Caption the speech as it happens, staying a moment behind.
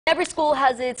Every school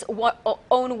has its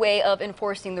own way of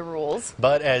enforcing the rules.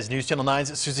 But as News Channel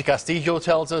 9's Susie Castillo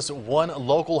tells us, one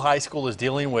local high school is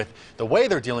dealing with the way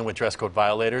they're dealing with dress code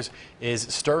violators is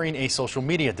stirring a social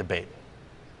media debate.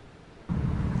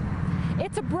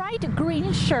 It's a bright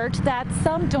green shirt that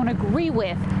some don't agree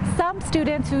with. Some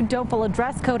students who don't follow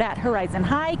dress code at Horizon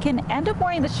High can end up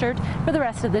wearing the shirt for the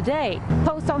rest of the day.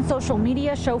 Posts on social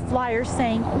media show flyers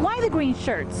saying, why the green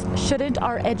shirts? Shouldn't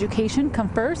our education come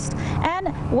first? And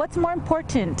what's more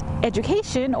important,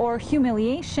 education or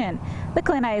humiliation? The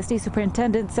Clinton ISD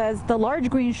superintendent says the large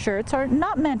green shirts are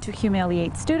not meant to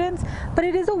humiliate students, but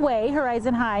it is a way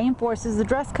Horizon High enforces the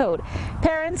dress code.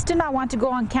 Parents do not want to go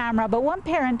on camera, but one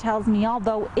parent tells me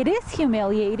although it is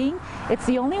humiliating, it's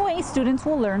the only way students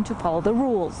will learn to follow the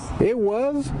rules. It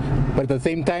was, but at the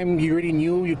same time, you already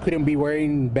knew you couldn't be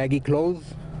wearing baggy clothes.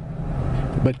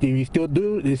 But you still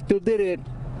did it,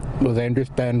 because I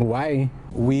understand why.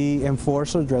 We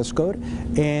enforce our dress code,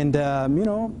 and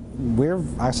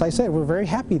as I said, we're very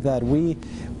happy that we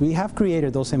have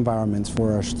created those environments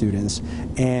for our students,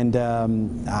 and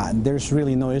there's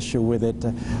really no issue with it.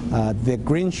 The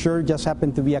green shirt just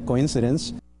happened to be a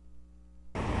coincidence.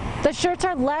 The shirts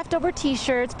are leftover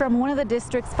t-shirts from one of the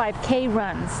district's 5K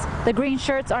runs. The green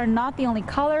shirts are not the only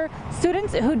color.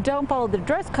 Students who don't follow the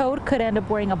dress code could end up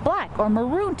wearing a black or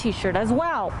maroon t-shirt as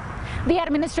well. The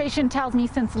administration tells me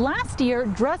since last year,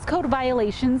 dress code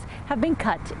violations have been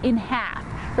cut in half.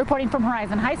 Reporting from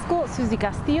Horizon High School, Susie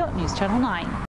Castillo, News Channel 9.